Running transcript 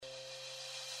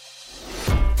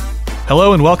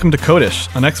Hello and welcome to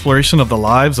Codish, an exploration of the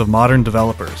lives of modern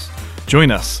developers. Join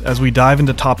us as we dive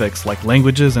into topics like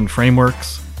languages and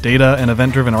frameworks, data and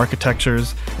event-driven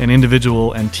architectures, and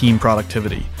individual and team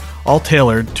productivity, all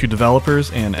tailored to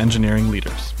developers and engineering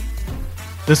leaders.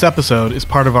 This episode is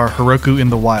part of our Heroku in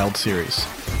the Wild series.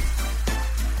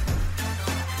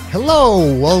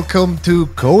 Hello, welcome to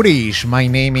Codish. My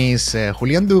name is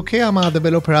Julian Duque. I'm a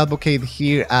developer advocate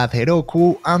here at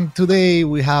Heroku, and today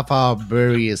we have a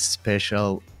very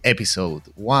special episode,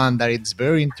 one that is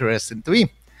very interesting to me.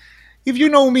 If you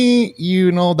know me,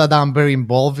 you know that I'm very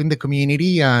involved in the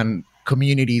community, and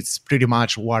community is pretty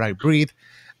much what I breathe.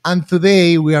 And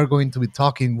today we are going to be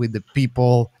talking with the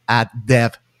people at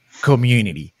Dev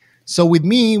Community. So with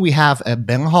me, we have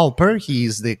Ben Halper. He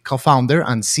is the co-founder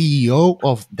and CEO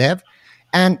of Dev.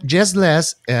 And Jess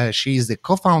Les, she is the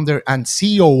co-founder and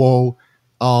COO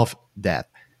of Dev.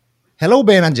 Hello,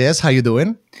 Ben and Jess. How you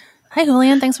doing? Hi,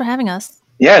 Julian. Thanks for having us.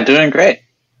 Yeah, doing great.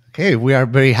 Okay, we are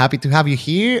very happy to have you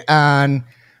here. And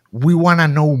we want to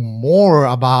know more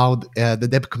about the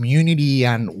Dev community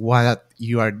and what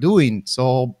you are doing.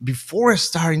 So before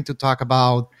starting to talk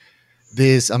about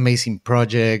this amazing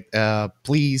project,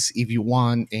 please, if you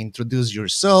want, introduce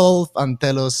yourself and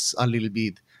tell us a little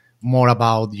bit more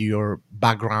about your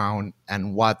background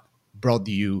and what brought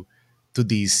you to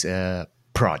this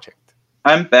project.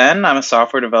 I'm Ben. I'm a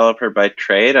software developer by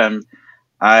trade.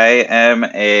 I am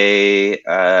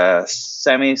a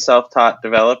semi-self-taught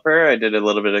developer. I did a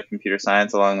little bit of computer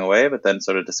science along the way, but then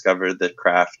sort of discovered the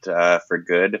craft for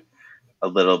good a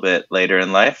little bit later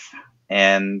in life.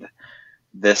 And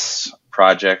this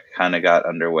project kind of got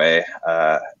underway.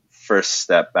 First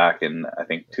step back in, I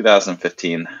think,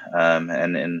 2015,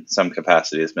 and in some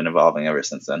capacity has been evolving ever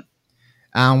since then.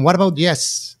 What about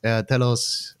Jess? Tell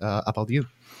us about you.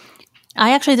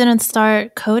 I actually didn't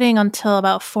start coding until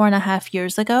about 4.5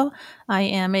 years ago. I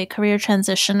am a career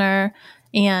transitioner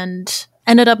and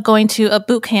ended up going to a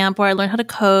boot camp where I learned how to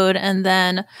code, and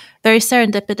then very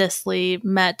serendipitously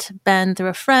met Ben through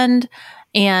a friend,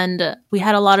 and we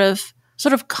had a lot of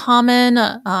sort of common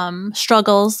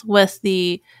struggles with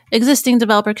the existing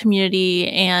developer community,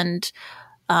 and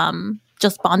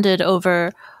just bonded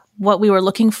over what we were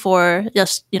looking for,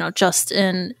 just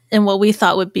in what we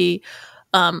thought would be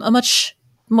a much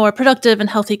more productive and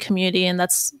healthy community, and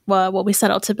that's what we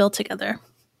set out to build together.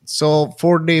 So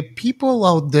for the people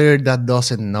out there that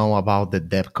doesn't know about the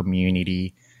Dev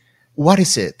community, what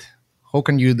is it? How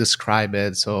can you describe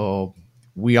it so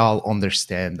we all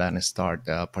understand and start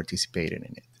participating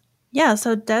in it? Yeah,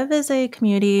 so Dev is a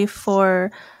community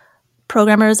for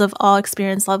programmers of all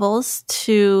experience levels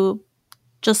to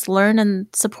just learn and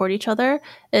support each other.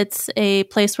 It's a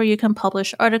place where you can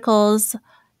publish articles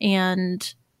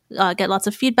and get lots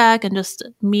of feedback and just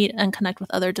meet and connect with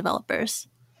other developers.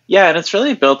 Yeah, and it's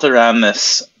really built around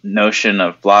this notion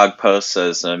of blog posts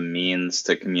as a means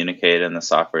to communicate in the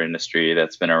software industry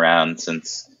that's been around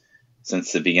since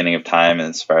the beginning of time,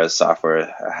 as far as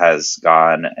software has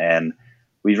gone. And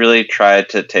we really tried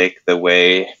to take the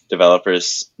way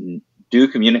developers do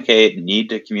communicate, need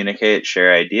to communicate,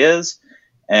 share ideas,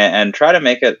 and try to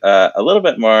make it a little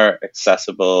bit more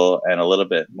accessible and a little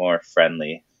bit more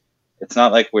friendly. It's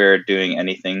not like we're doing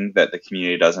anything that the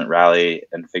community doesn't rally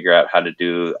and figure out how to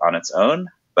do on its own,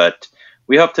 but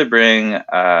we hope to bring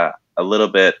a little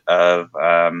bit of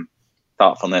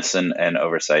thoughtfulness and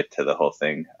oversight to the whole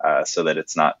thing, so that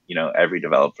it's not, every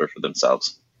developer for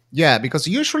themselves. Yeah, because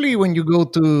usually when you go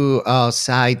to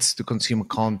sites to consume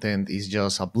content, it's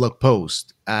just a blog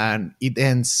post and it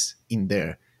ends in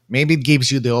there. Maybe it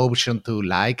gives you the option to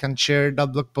like and share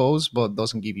that blog post, but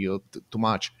doesn't give you too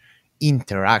much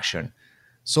interaction.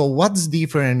 So what's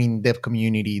different in Dev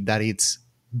community that it's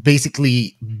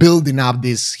basically building up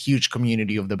this huge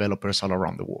community of developers all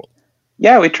around the world?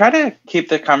 Yeah, we try to keep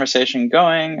the conversation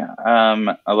going,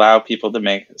 allow people to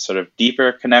make sort of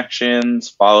deeper connections,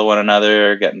 follow one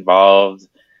another, get involved.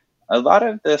 A lot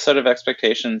of the sort of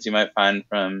expectations you might find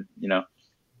from,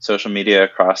 social media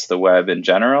across the web in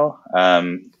general.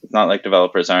 It's not like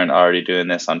developers aren't already doing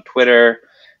this on Twitter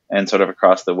and sort of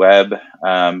across the web.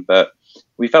 But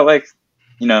we felt like,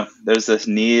 there's this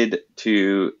need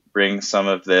to bring some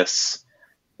of this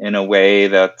in a way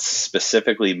that's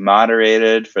specifically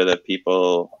moderated for the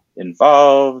people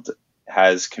involved,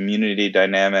 has community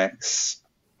dynamics.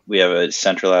 We have a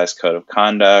centralized code of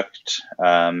conduct.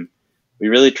 We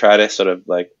really try to sort of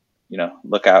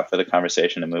look out for the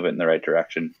conversation and move it in the right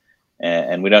direction.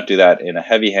 And we don't do that in a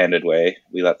heavy-handed way.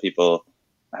 We let people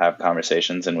have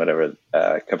conversations in whatever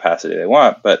capacity they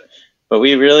want. But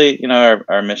we really,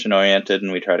 are mission-oriented,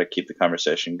 and we try to keep the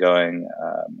conversation going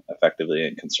effectively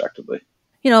and constructively.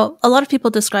 a lot of people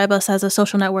describe us as a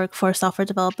social network for software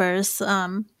developers.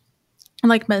 And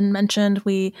like Ben mentioned,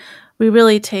 we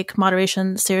really take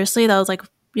moderation seriously. That was like,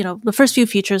 the first few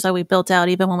features that we built out,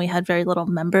 even when we had very little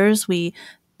members, we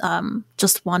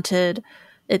just wanted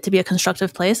it to be a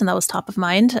constructive place, and that was top of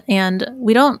mind. And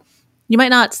you might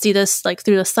not see this like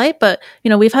through the site, but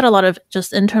we've had a lot of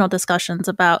just internal discussions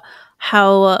about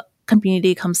how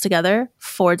community comes together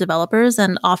for developers,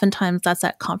 and oftentimes that's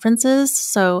at conferences.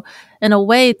 So in a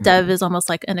way, Dev is almost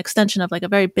like an extension of like a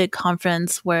very big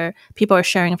conference where people are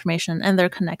sharing information and they're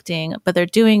connecting, but they're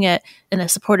doing it in a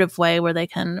supportive way where they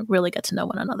can really get to know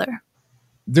one another.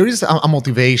 There is a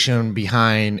motivation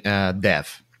behind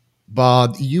Dev,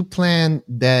 but you planned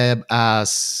Dev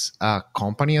as a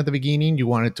company at the beginning. You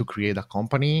wanted to create a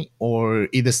company, or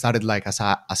it started like as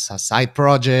a side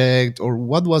project, or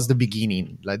what was the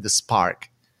beginning, like the spark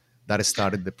that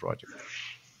started the project?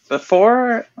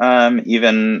 Before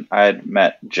even I'd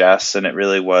met Jess, and it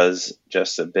really was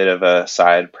just a bit of a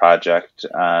side project.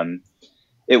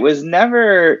 It was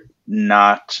never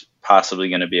not possibly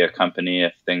going to be a company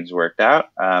if things worked out.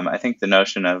 I think the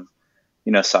notion of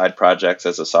side projects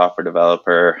as a software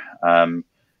developer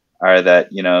are that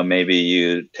maybe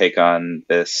you take on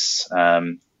this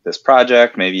this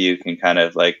project, maybe you can kind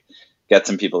of like get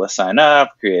some people to sign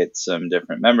up, create some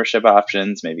different membership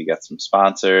options, maybe get some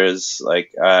sponsors,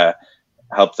 like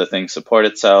help the thing support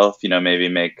itself, maybe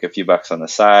make a few bucks on the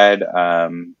side,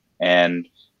 and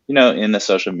in the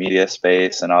social media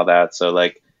space and all that. So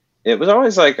like it was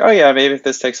always like, oh yeah, maybe if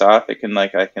this takes off, it can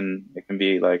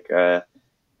be like a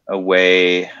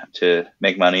way to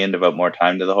make money and devote more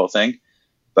time to the whole thing.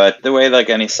 But the way like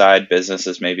any side business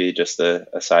is maybe just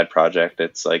a side project,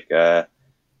 it's like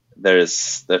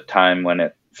there's the time when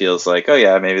it feels like, oh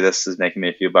yeah, maybe this is making me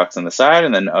a few bucks on the side,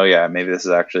 and then oh yeah, maybe this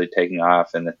is actually taking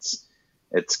off and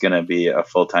it's gonna be a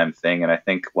full-time thing. And I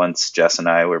think once Jess and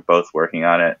I were both working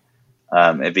on it,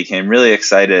 it became really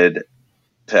excited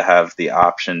to have the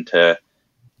option to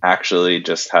actually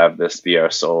just have this be our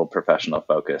sole professional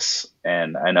focus.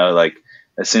 And I know like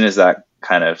as soon as that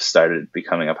kind of started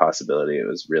becoming a possibility, it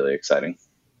was really exciting.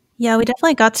 Yeah, we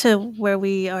definitely got to where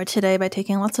we are today by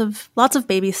taking lots of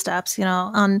baby steps.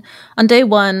 On day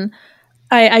one,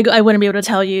 I wouldn't be able to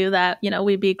tell you that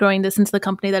we'd be growing this into the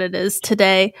company that it is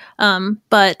today.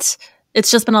 But it's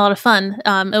just been a lot of fun.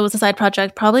 It was a side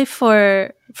project, probably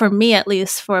for me at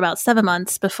least, for about 7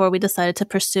 months before we decided to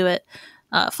pursue it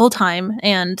full time.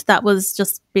 And that was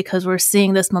just because we're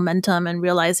seeing this momentum and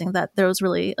realizing that there was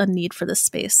really a need for this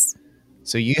space.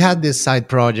 So you had this side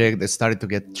project that started to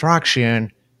get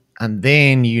traction, and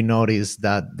then you noticed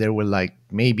that there were like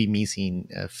maybe missing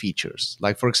features.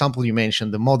 Like, for example, you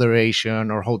mentioned the moderation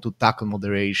or how to tackle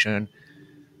moderation.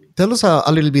 Tell us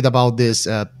a little bit about this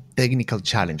technical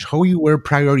challenge, how you were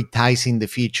prioritizing the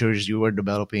features you were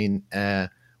developing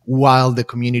while the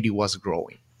community was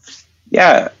growing.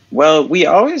 Yeah, well, we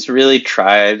always really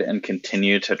tried and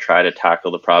continue to try to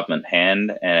tackle the problem at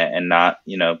hand and not,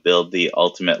 build the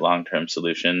ultimate long-term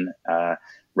solution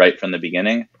right from the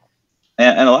beginning.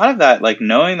 And a lot of that, like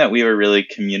knowing that we were really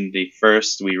community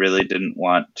first, we really didn't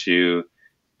want to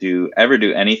ever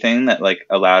do anything that like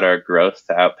allowed our growth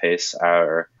to outpace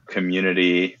our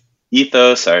community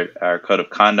ethos, our code of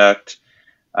conduct,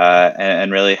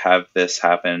 and really have this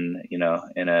happen, in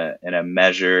a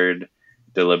measured,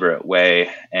 deliberate way.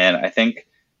 And I think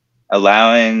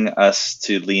allowing us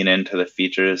to lean into the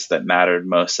features that mattered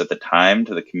most at the time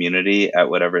to the community at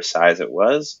whatever size it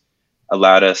was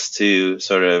allowed us to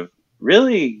sort of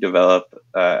really develop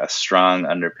a strong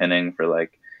underpinning for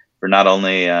not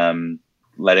only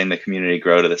letting the community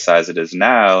grow to the size it is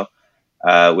now,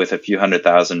 with a few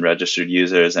 100,000 registered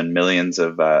users and millions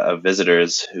of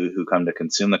visitors who come to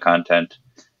consume the content,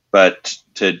 but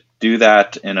to do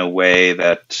that in a way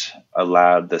that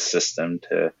allowed the system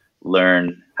to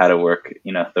learn how to work,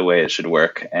 the way it should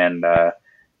work. And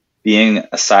being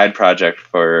a side project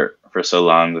for so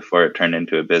long before it turned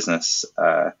into a business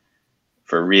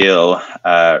for real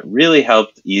really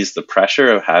helped ease the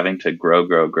pressure of having to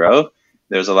grow.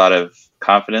 There's a lot of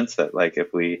confidence that like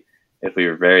if we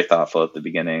were very thoughtful at the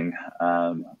beginning,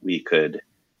 we could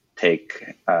take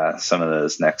some of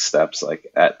those next steps like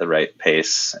at the right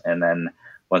pace. And then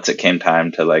once it came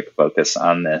time to like focus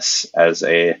on this as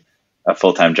a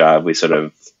full-time job, we sort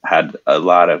of had a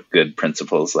lot of good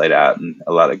principles laid out and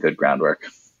a lot of good groundwork.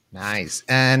 Nice.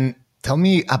 And tell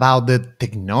me about the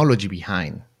technology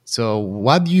behind. So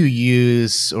what do you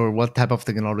use, or what type of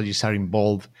technologies are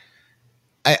involved?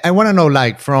 I want to know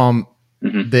like from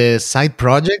the side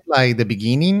project, like the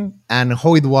beginning, and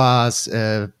how it was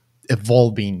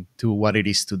evolving to what it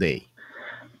is today.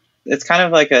 It's kind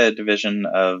of like a division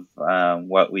of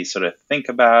what we sort of think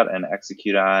about and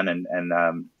execute on,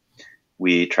 and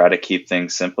we try to keep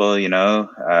things simple,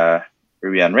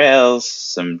 Ruby on Rails,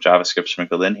 some JavaScript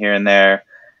sprinkled in here and there,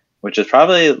 which is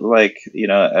probably like,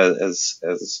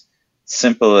 as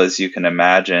simple as you can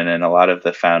imagine. And a lot of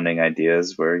the founding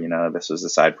ideas were, this was a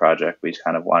side project. We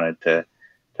kind of wanted to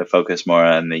focus more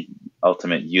on the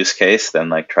ultimate use case than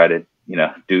like try to,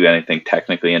 do anything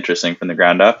technically interesting from the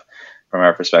ground up. From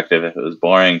our perspective, if it was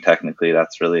boring technically,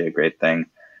 that's really a great thing.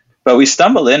 But we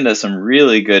stumbled into some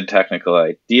really good technical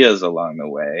ideas along the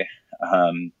way.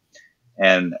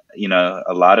 And,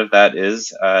 a lot of that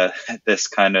is this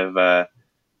kind of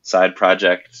side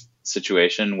project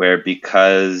situation where,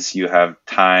 because you have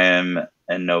time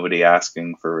and nobody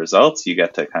asking for results, you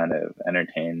get to kind of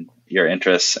entertain your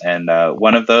interests. And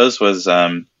one of those was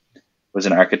an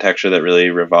architecture that really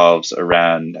revolves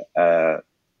around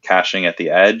caching at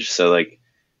the edge. So like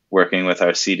working with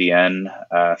our CDN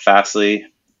Fastly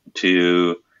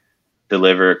to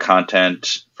deliver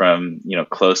content from,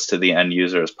 close to the end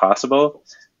user as possible,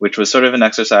 which was sort of an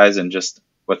exercise in just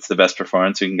what's the best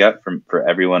performance we can get for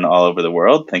everyone all over the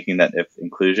world, thinking that if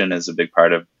inclusion is a big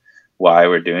part of why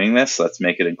we're doing this, let's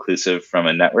make it inclusive from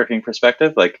a networking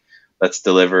perspective. Like, let's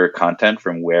deliver content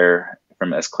from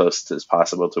as close as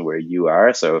possible to where you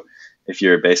are. So if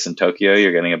you're based in Tokyo,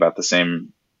 you're getting about the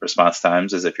same response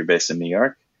times as if you're based in New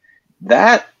York.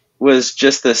 That was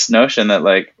just this notion that,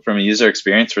 like, from a user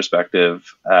experience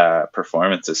perspective,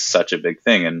 performance is such a big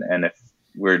thing. And if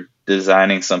we're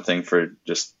designing something for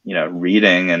just,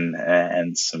 reading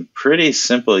and some pretty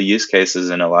simple use cases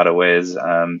in a lot of ways,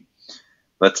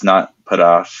 let's not put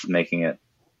off making it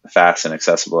fast and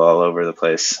accessible all over the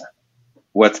place.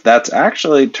 That's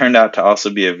actually turned out to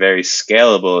also be a very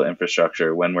scalable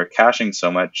infrastructure. When we're caching so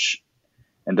much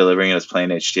and delivering it as plain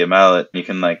HTML, you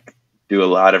can like do a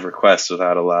lot of requests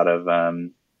without a lot of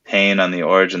pain on the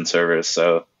origin servers.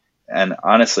 So, and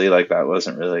honestly, like, that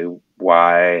wasn't really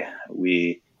why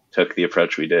we took the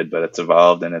approach we did, but it's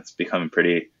evolved and it's become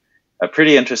a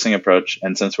pretty interesting approach.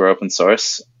 And since we're open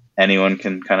source, anyone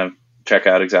can kind of check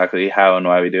out exactly how and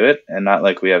why we do it. And not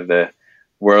like we have the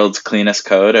world's cleanest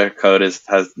code. Our code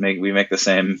we make the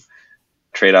same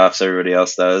trade-offs everybody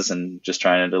else does, and just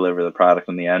trying to deliver the product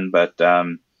in the end. But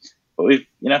we've,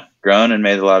 grown and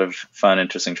made a lot of fun,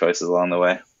 interesting choices along the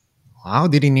way. Wow,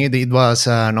 didn't know it was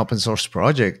an open source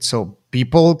project, so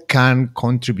people can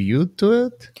contribute to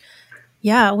it?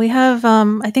 Yeah, we have,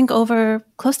 I think, over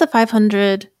close to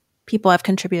 500 people have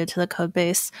contributed to the code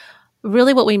base.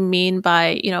 Really what we mean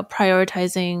by,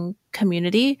 prioritizing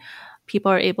community.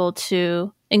 People are able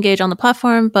to engage on the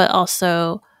platform, but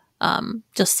also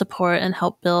just support and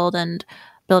help build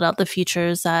out the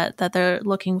features that they're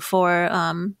looking for.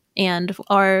 And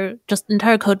our just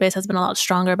entire code base has been a lot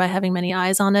stronger by having many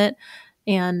eyes on it.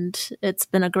 And it's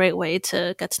been a great way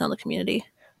to get to know the community.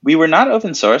 We were not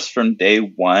open source from day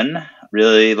one.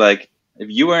 Really, like, if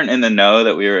you weren't in the know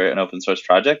that we were an open source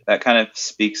project, that kind of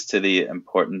speaks to the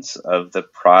importance of the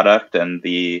product and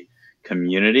the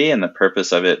community and the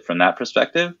purpose of it from that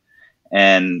perspective.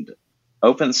 And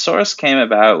open source came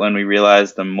about when we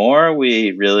realized the more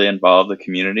we really involve the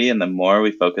community and the more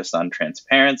we focused on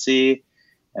transparency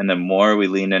and the more we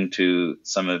leaned into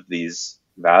some of these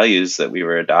values that we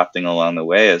were adopting along the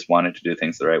way as wanting to do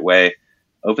things the right way,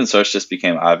 open source just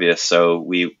became obvious. So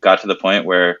we got to the point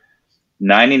where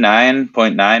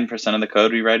 99.9% of the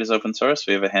code we write is open source.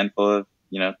 We have a handful of,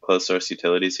 closed source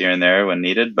utilities here and there when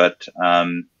needed, but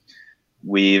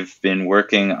we've been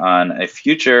working on a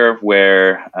future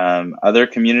where other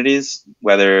communities,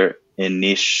 whether in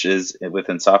niches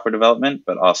within software development,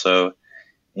 but also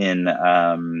in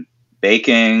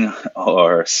baking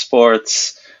or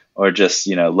sports or just,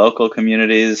 local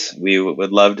communities, we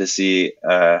would love to see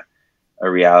a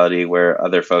reality where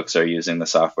other folks are using the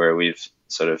software we've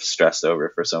sort of stressed over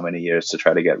for so many years to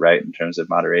try to get right in terms of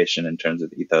moderation, in terms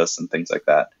of ethos and things like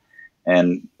that.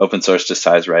 And open source just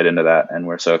ties right into that. And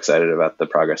we're so excited about the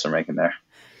progress we're making there.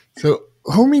 So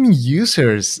how many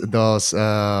users does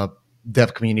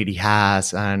dev community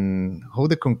has, and how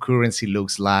the concurrency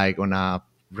looks like on a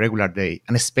regular day?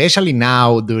 And especially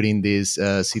now during this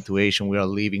situation we are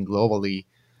living globally,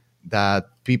 that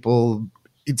people,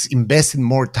 it's investing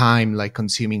more time like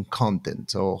consuming content.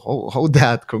 So how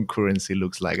that concurrency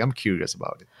looks like? I'm curious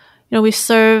about it. We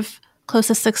serve close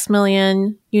to 6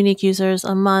 million unique users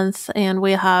a month, and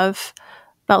we have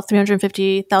about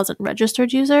 350,000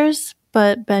 registered users.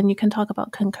 But Ben, you can talk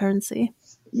about concurrency.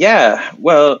 Yeah,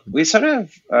 well, we sort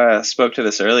of spoke to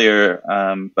this earlier,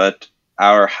 but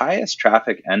our highest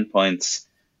traffic endpoints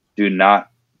do not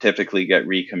typically get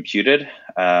recomputed.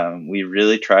 We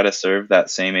really try to serve that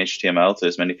same HTML to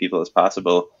as many people as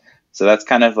possible. So that's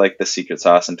kind of like the secret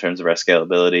sauce in terms of our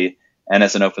scalability. And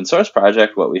as an open source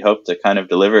project, what we hope to kind of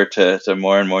deliver to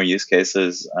more and more use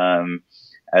cases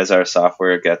as our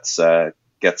software gets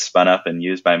spun up and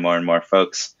used by more and more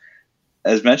folks.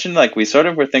 As mentioned, like we sort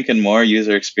of were thinking more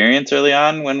user experience early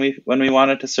on when we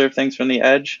wanted to serve things from the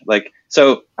edge. Like,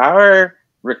 so our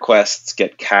requests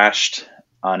get cached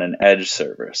on an edge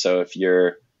server. So if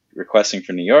you're requesting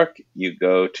from New York, you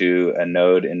go to a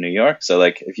node in New York. So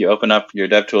like if you open up your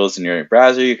DevTools in your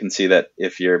browser, you can see that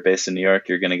if you're based in New York,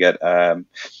 you're going to get a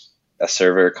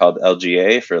server called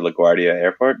LGA for LaGuardia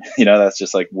Airport. That's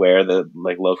just like where the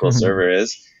like local server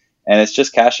is. And it's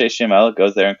just cached HTML. It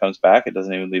goes there and comes back. It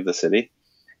doesn't even leave the city.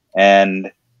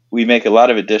 And we make a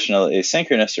lot of additional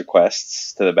asynchronous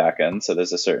requests to the backend. So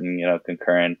there's a certain,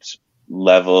 concurrent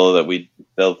level that we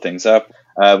build things up.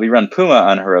 We run Puma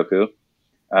on Heroku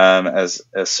as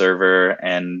a server,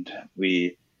 and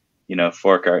we,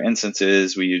 fork our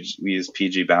instances. We use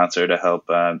PG Bouncer to help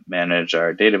manage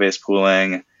our database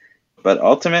pooling. But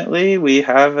ultimately, we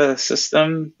have a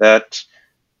system that,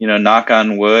 knock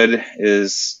on wood,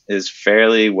 is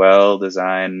fairly well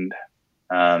designed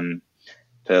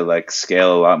to like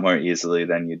scale a lot more easily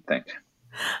than you'd think.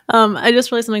 I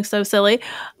just realized something so silly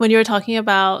when you were talking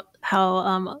about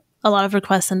how a lot of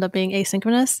requests end up being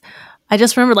asynchronous. I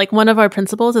just remember like one of our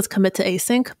principles is commit to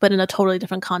async, but in a totally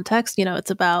different context.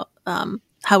 It's about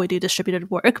how we do distributed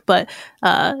work, but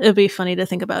it'd be funny to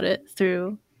think about it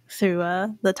through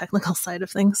the technical side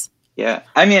of things. Yeah,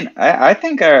 I mean, I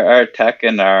think our tech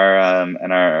and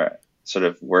our sort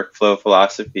of workflow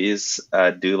philosophies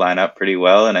do line up pretty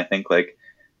well, and I think like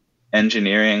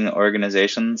engineering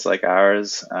organizations like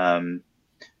ours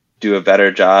do a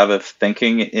better job of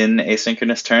thinking in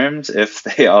asynchronous terms if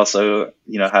they also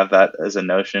have that as a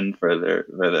notion for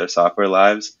their software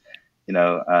lives.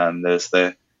 There's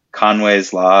the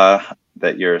Conway's law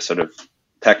that your sort of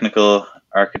technical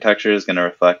architecture is going to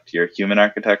reflect your human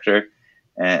architecture,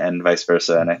 and vice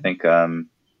versa. And I think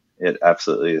it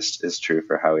absolutely is true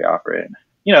for how we operate.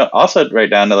 Also right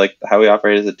down to like how we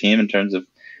operate as a team in terms of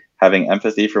having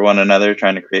empathy for one another,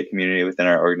 trying to create community within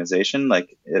our organization.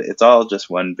 Like it's all just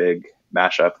one big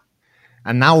mashup.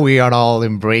 And now we are all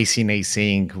embracing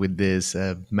async with this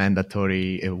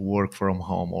mandatory work from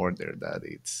home order that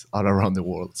it's all around the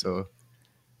world. So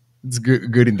it's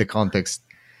good in the context.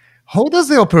 How does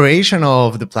the operation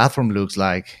of the platform looks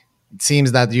like? It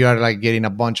seems that you are like getting a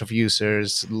bunch of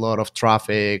users, a lot of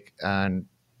traffic, and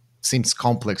seems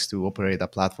complex to operate a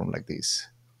platform like this.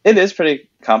 It is pretty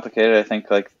complicated. I think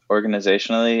like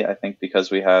organizationally, I think because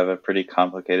we have a pretty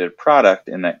complicated product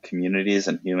in that communities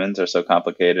and humans are so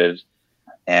complicated.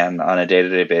 And on a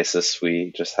day-to-day basis,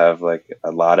 we just have like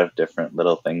a lot of different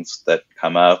little things that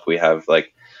come up. We have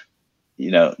like,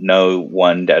 no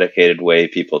one dedicated way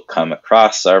people come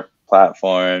across our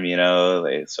platform.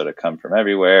 They sort of come from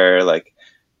everywhere. Like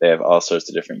they have all sorts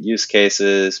of different use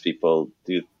cases. People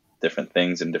do different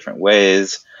things in different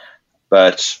ways.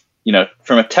 But,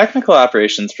 from a technical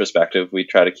operations perspective, we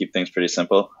try to keep things pretty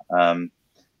simple. A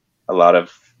lot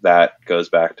of that goes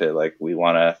back to like, we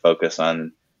want to focus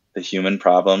on the human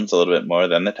problems a little bit more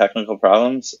than the technical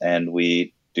problems. And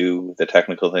we do the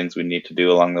technical things we need to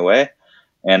do along the way.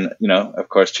 And, of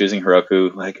course, choosing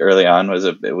Heroku like early on was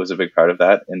a big part of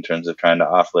that in terms of trying to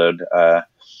offload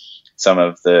some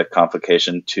of the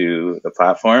complication to the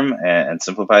platform and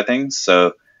simplify things.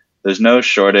 So there's no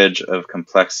shortage of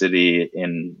complexity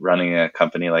in running a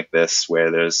company like this where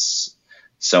there's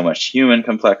so much human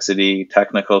complexity,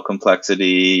 technical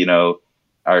complexity.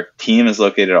 Our team is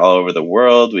located all over the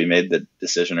world. We made the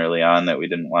decision early on that we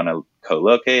didn't want to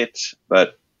co-locate,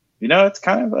 but, it's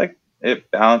kind of like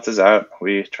it balances out.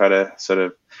 We try to sort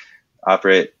of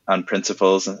operate on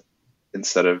principles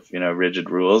instead of,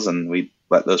 rigid rules, and we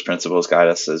let those principles guide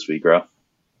us as we grow.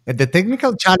 The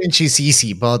technical challenge is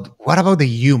easy, but what about the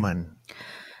human?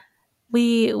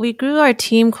 We grew our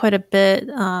team quite a bit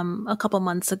a couple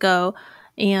months ago,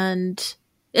 and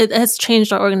it has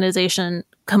changed our organization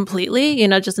completely,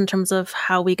 just in terms of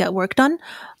how we get work done.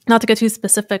 Not to get too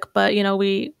specific, but,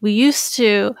 we used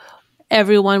to,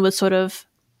 everyone would sort of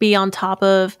be on top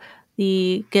of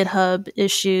the GitHub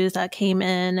issues that came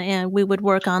in, and we would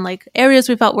work on like areas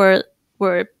we felt were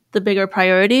the bigger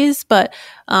priorities, but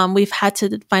we've had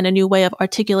to find a new way of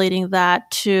articulating that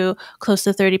to close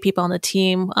to 30 people on the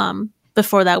team.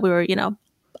 Before that, we were,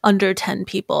 under 10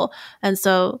 people. And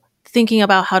so thinking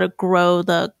about how to grow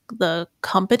the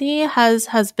company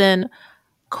has been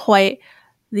quite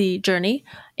the journey.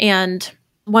 And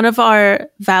One of our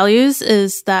values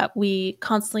is that we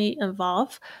constantly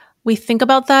evolve. We think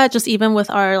about that just even with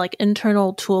our like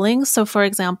internal tooling. So for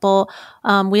example,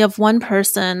 we have one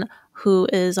person who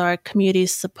is our community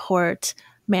support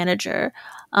manager.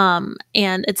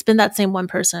 And it's been that same one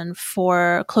person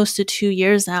for close to 2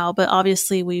 years now, but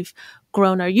obviously we've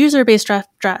grown our user base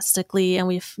drastically and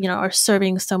we've, are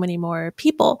serving so many more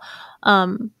people.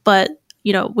 But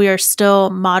we are still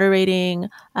moderating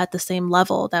at the same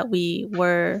level that we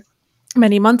were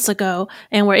many months ago.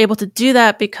 And we're able to do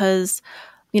that because,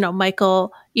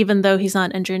 Michael, even though he's not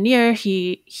an engineer,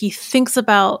 he thinks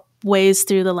about ways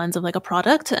through the lens of like a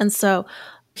product. And so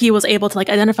he was able to like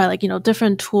identify like,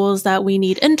 different tools that we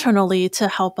need internally to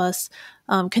help us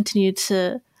continue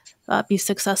to be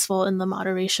successful in the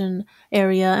moderation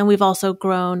area. And we've also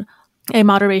grown a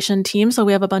moderation team. So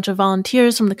we have a bunch of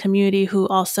volunteers from the community who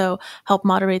also help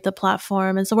moderate the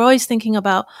platform. And so we're always thinking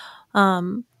about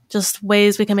just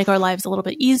ways we can make our lives a little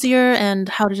bit easier and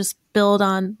how to just build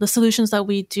on the solutions that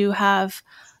we do have.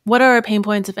 What are our pain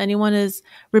points? If anyone is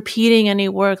repeating any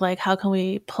work, like how can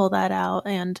we pull that out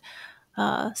and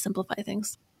simplify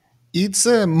things? It's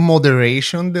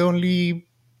moderation the only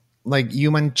like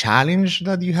human challenge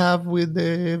that you have with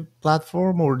the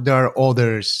platform, or there are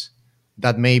others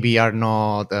that maybe are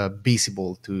not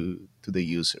visible to the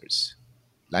users,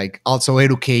 like also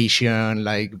education,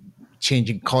 like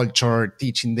changing culture,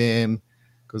 teaching them,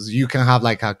 because you can have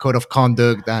like a code of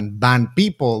conduct and ban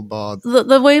people, but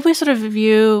the way we sort of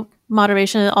view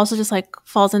moderation, it also just like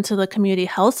falls into the community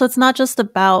health. So it's not just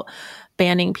about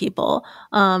banning people,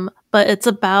 but it's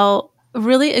about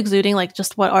really exuding like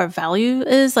just what our value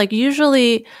is. Like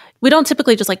usually we don't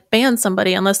typically just like ban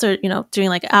somebody unless they're, doing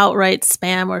like outright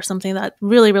spam or something that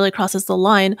really, really crosses the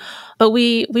line. But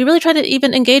we really try to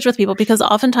even engage with people because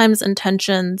oftentimes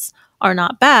intentions are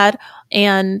not bad.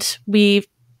 And we've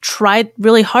tried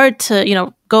really hard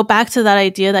to, go back to that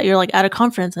idea that you're like at a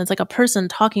conference and it's like a person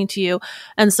talking to you.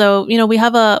 And so, we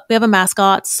have a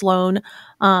mascot, Sloan,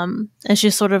 and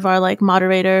she's sort of our like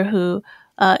moderator who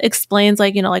explains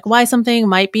like, like why something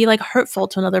might be like hurtful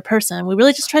to another person. We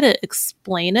really just try to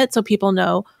explain it so people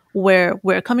know where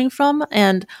we're coming from.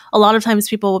 And a lot of times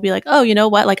people will be like, oh, you know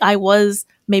what? Like I was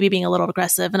maybe being a little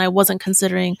aggressive and I wasn't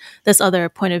considering this other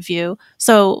point of view.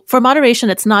 So for moderation,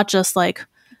 it's not just like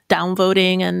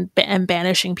downvoting and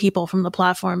banishing people from the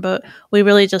platform, but we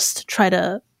really just try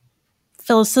to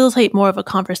facilitate more of a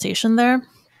conversation there.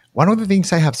 One of the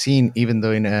things I have seen, even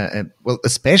though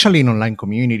especially in online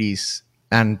communities,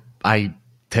 and I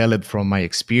tell it from my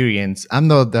experience, I'm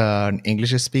not an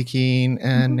English-speaking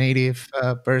native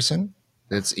person.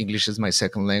 English is my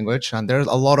second language, and there's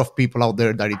a lot of people out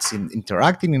there that it's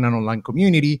interacting in an online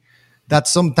community that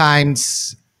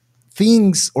sometimes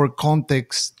things or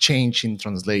context change in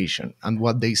translation, and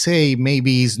what they say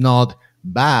maybe is not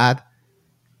bad,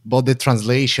 but the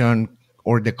translation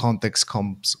or the context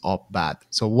comes up bad.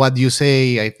 So what you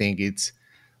say, I think it's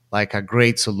like a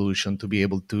great solution to be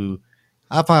able to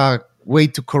have a way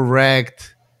to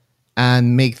correct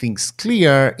and make things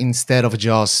clear instead of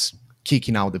just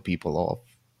kicking out the people off.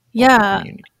 Yeah,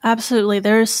 absolutely.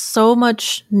 There's so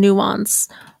much nuance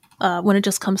when it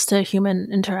just comes to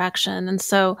human interaction. And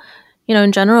so,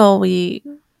 in general, we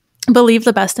believe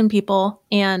the best in people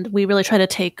and we really try to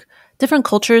take different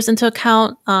cultures into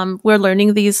account. We're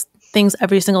learning these things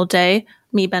every single day.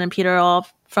 Me, Ben, and Peter are all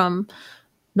from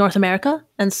North America.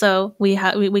 And so we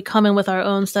come in with our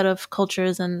own set of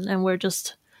cultures and we're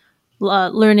just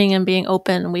learning and being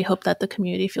open. And we hope that the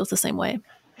community feels the same way.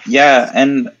 Yeah,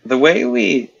 and the way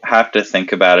we have to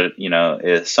think about it,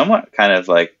 is somewhat kind of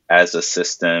like as a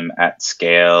system at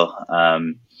scale,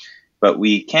 but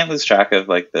we can't lose track of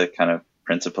like the kind of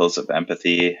principles of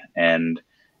empathy and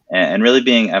really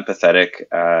being empathetic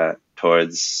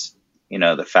towards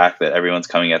the fact that everyone's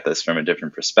coming at this from a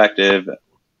different perspective,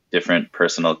 different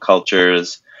personal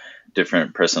cultures,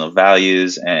 different personal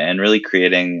values, and really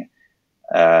creating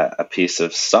a piece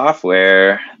of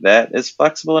software that is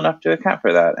flexible enough to account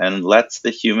for that and lets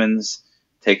the humans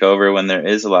take over when there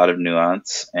is a lot of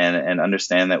nuance and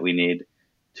understand that we need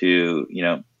to,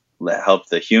 help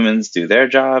the humans do their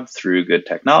job through good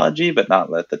technology, but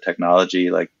not let the technology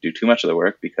like do too much of the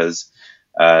work because,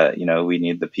 we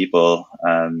need the people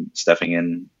stepping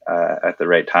in at the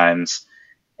right times.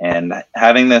 And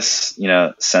having this,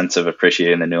 sense of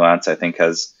appreciating the nuance, I think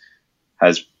has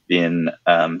been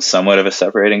somewhat of a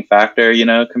separating factor,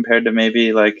 compared to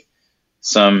maybe like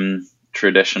some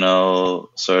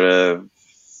traditional sort of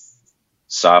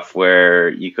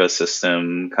software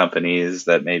ecosystem companies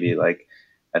that maybe like,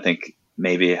 I think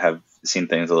maybe have seen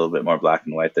things a little bit more black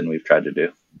and white than we've tried to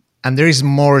do. And there is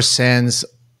more sense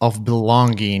of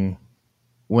belonging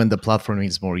when the platform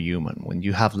is more human, when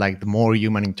you have like the more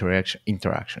human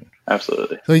interaction.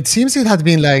 Absolutely. So it seems it has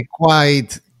been like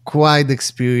quite the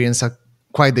experience,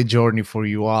 quite the journey for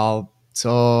you all.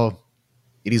 So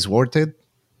it is worth it.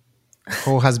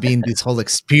 How has been this whole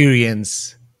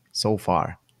experience so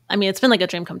far? I mean, it's been like a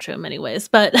dream come true in many ways,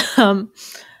 but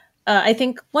I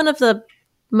think one of the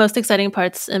most exciting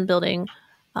parts in building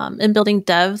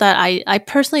Dev that I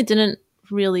personally didn't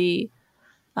really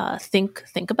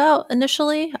think about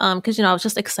initially, because I was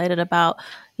just excited about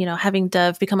having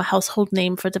Dev become a household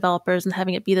name for developers and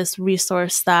having it be this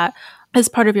resource that is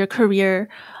part of your career.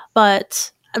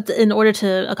 But in order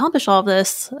to accomplish all of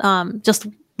this, just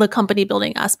the company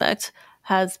building aspect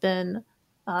has been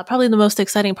probably the most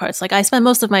exciting parts. Like I spend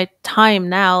most of my time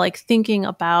now like thinking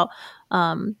about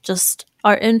just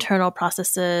our internal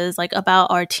processes, like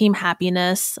about our team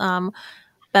happiness.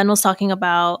 Ben was talking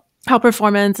about how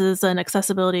performance is an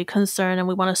accessibility concern and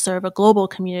we want to serve a global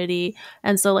community.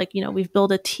 And so we've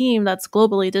built a team that's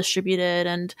globally distributed,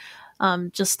 and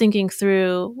just thinking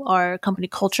through our company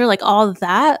culture, like all of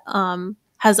that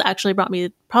has actually brought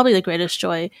me probably the greatest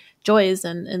joys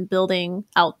in building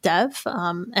out Dev.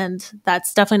 And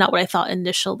that's definitely not what I thought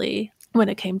initially when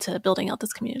it came to building out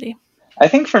this community. I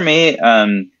think for me,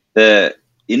 the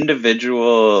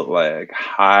individual like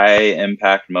high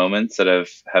impact moments that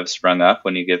have sprung up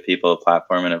when you give people a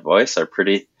platform and a voice are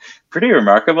pretty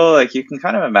remarkable. Like you can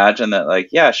kind of imagine that, like,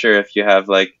 yeah, sure, if you have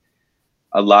like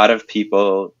a lot of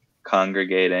people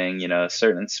congregating,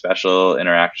 certain special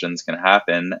interactions can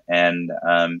happen, and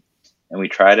we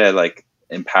try to like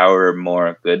empower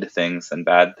more good things than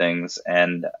bad things,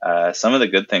 and some of the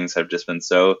good things have just been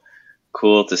so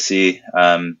cool to see,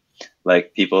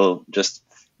 like people just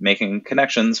making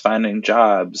connections, finding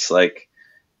jobs, like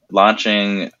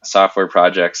launching software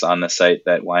projects on the site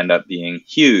that wind up being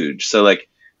huge. So like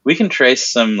we can trace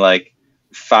some like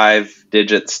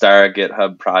 5-digit star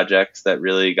GitHub projects that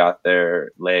really got their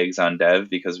legs on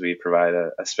Dev because we provide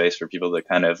a space for people to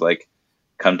kind of like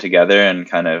come together and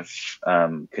kind of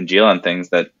congeal on things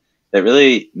that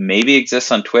really maybe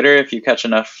exists on Twitter if you catch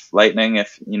enough lightning,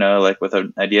 if like with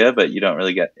an idea, but you don't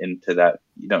really get into that.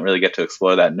 You don't really get to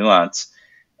explore that nuance.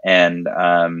 And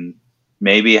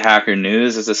maybe Hacker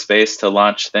News is a space to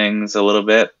launch things a little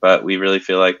bit, but we really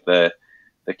feel like the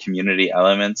community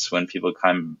elements, when people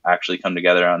actually come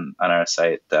together on our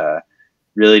site,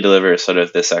 really deliver sort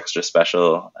of this extra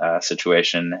special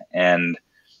situation. And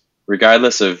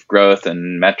regardless of growth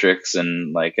and metrics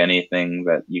and like anything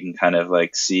that you can kind of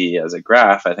like see as a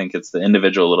graph, I think it's the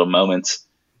individual little moments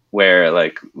where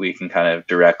like we can kind of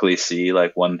directly see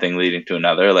like one thing leading to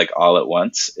another, like all at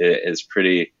once, is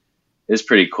pretty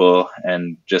cool.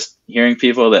 And just hearing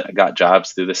people that got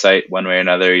jobs through the site one way or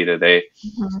another, either they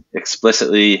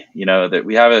explicitly, that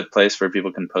we have a place where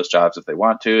people can post jobs if they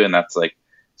want to, and that's like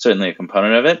certainly a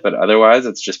component of it, but otherwise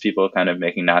it's just people kind of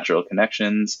making natural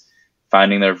connections,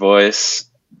 finding their voice,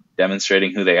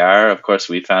 demonstrating who they are. Of course,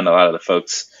 we found a lot of the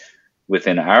folks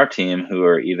within our team who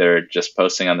are either just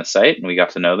posting on the site and we got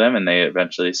to know them and they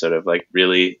eventually sort of like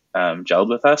really gelled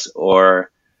with us,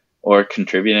 or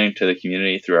contributing to the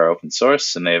community through our open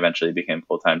source and they eventually became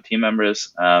full-time team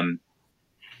members.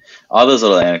 All those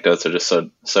little anecdotes are just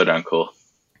so darn cool.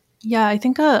 Yeah, I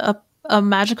think a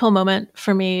magical moment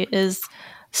for me is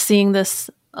seeing this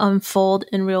unfold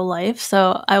in real life.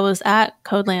 So I was at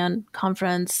Codeland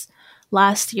conference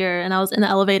last year and I was in the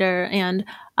elevator and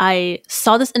I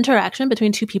saw this interaction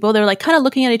between two people. They were like kind of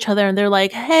looking at each other and they're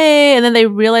like, hey, and then they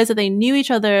realized that they knew each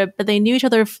other, but they knew each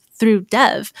other through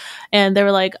Dev. And they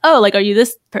were like, oh, like, are you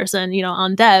this person,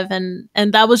 on Dev? And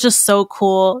that was just so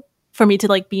cool for me to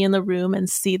like be in the room and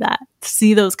see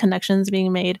those connections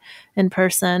being made in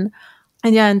person.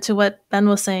 And yeah, and to what Ben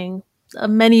was saying,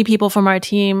 many people from our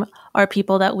team are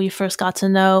people that we first got to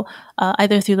know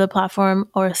either through the platform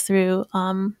or through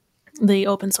the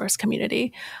open source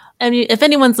community. I mean, if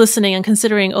anyone's listening and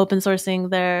considering open sourcing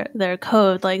their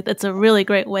code, like that's a really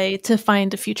great way to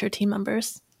find future team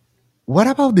members. What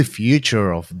about the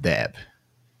future of Dev?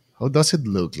 How does it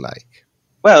look like?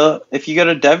 Well, if you go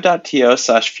to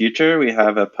dev.to/future, we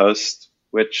have a post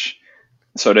which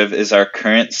sort of is our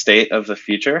current state of the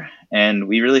future. And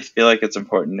we really feel like it's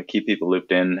important to keep people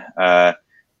looped in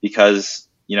because,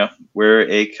 we're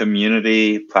a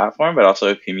community platform, but also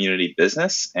a community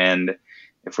business. And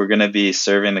if we're going to be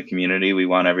serving the community, we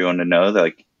want everyone to know that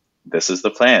like, this is the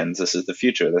plans, this is the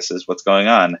future, this is what's going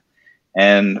on.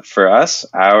 And for us,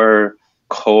 our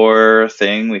core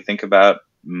thing we think about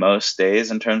most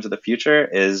days in terms of the future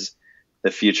is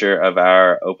the future of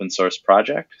our open source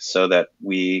project so that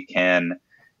we can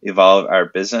evolve our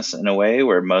business in a way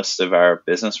where most of our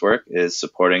business work is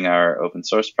supporting our open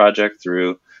source project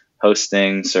through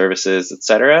hosting, services,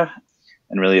 etc.,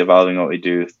 and really evolving what we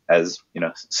do as,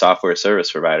 software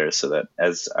service providers, so that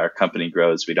as our company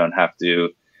grows, we don't have to,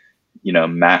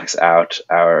 max out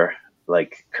our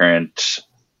current,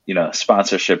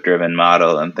 sponsorship driven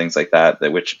model and things like that,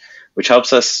 which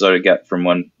helps us sort of get from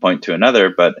one point to another,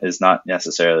 but is not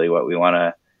necessarily what we want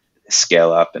to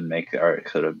scale up and make our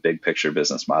sort of big picture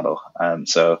business model.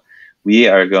 So we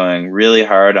are going really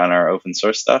hard on our open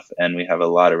source stuff, and we have a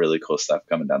lot of really cool stuff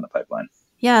coming down the pipeline.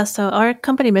 Yeah, so our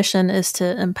company mission is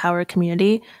to empower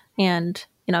community, and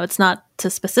it's not to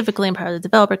specifically empower the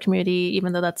developer community,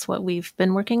 even though that's what we've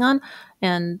been working on.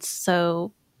 And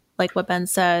so, like what Ben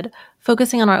said,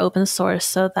 focusing on our open source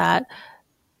so that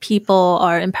people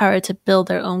are empowered to build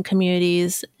their own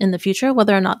communities in the future,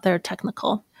 whether or not they're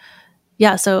technical.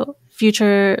 Yeah, so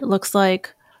future looks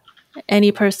like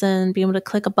any person being able to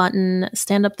click a button,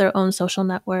 stand up their own social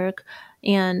network,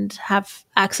 and have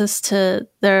access to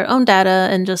their own data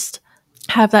and just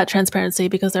have that transparency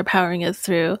because they're powering it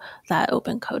through that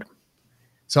open code.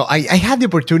 So I had the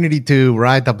opportunity to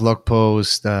write a blog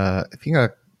post, I think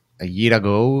a year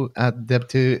ago at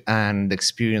Dev2, and the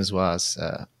experience was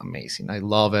amazing. I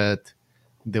love it.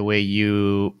 The way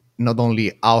you not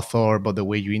only author, but the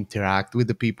way you interact with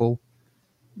the people.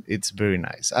 It's very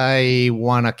nice. I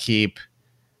want to keep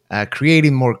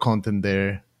creating more content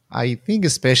there. I think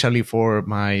especially for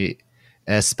my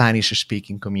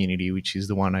Spanish-speaking community, which is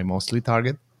the one I mostly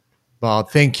target. But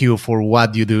thank you for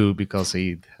what you do, because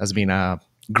it has been a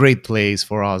great place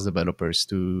for us developers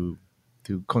to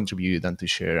contribute and to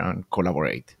share and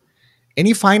collaborate.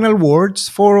 Any final words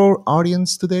for our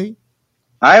audience today?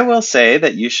 I will say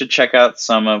that you should check out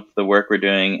some of the work we're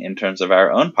doing in terms of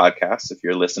our own podcasts. If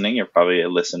you're listening, you're probably a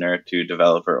listener to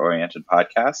developer-oriented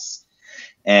podcasts.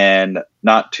 And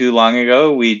not too long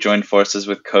ago, we joined forces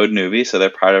with Code Newbie. So they're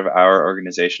part of our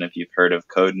organization, if you've heard of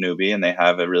Code Newbie, and they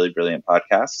have a really brilliant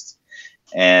podcast.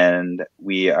 And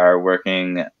we are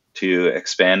working to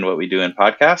expand what we do in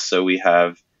podcasts. So we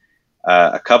have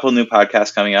a couple new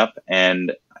podcasts coming up.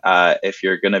 And if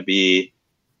you're going to be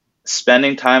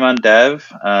spending time on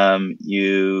dev,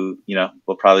 we'll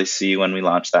probably see when we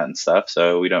launch that and stuff.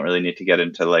 So we don't really need to get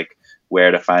into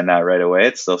where to find that right away.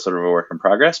 It's still sort of a work in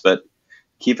progress, but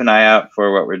keep an eye out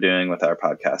for what we're doing with our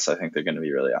podcasts. I think they're going to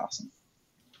be really awesome.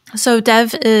 So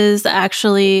Dev is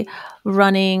actually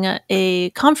running a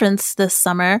conference this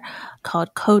summer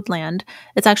called Codeland.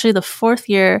 It's actually the 4th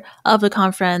year of the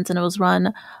conference, and it was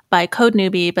run by Code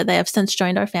Newbie, but they have since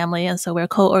joined our family, and so we're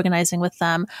co-organizing with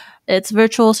them. It's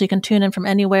virtual, so you can tune in from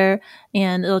anywhere,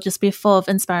 and it'll just be full of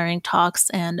inspiring talks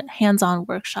and hands-on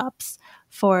workshops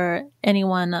for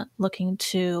anyone looking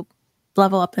to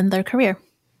level up in their career.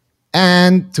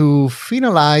 And to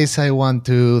finalize, I want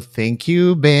to thank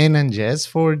you, Ben and Jess,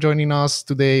 for joining us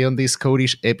today on this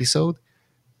Codish episode.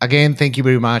 Again, thank you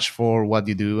very much for what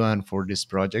you do and for this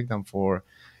project and for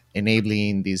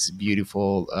enabling this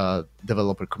beautiful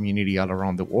developer community all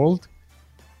around the world.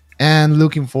 And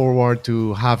looking forward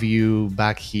to have you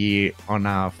back here on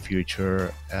a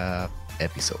future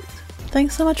episode.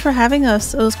 Thanks so much for having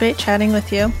us. It was great chatting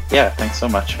with you. Yeah, thanks so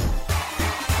much.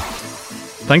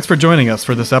 Thanks for joining us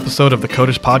for this episode of the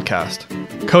Codish podcast.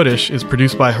 Codish is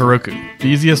produced by Heroku, the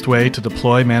easiest way to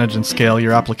deploy, manage, and scale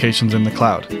your applications in the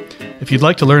cloud. If you'd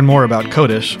like to learn more about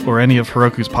Codish or any of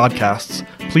Heroku's podcasts,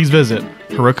 please visit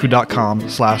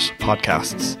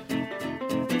heroku.com/podcasts.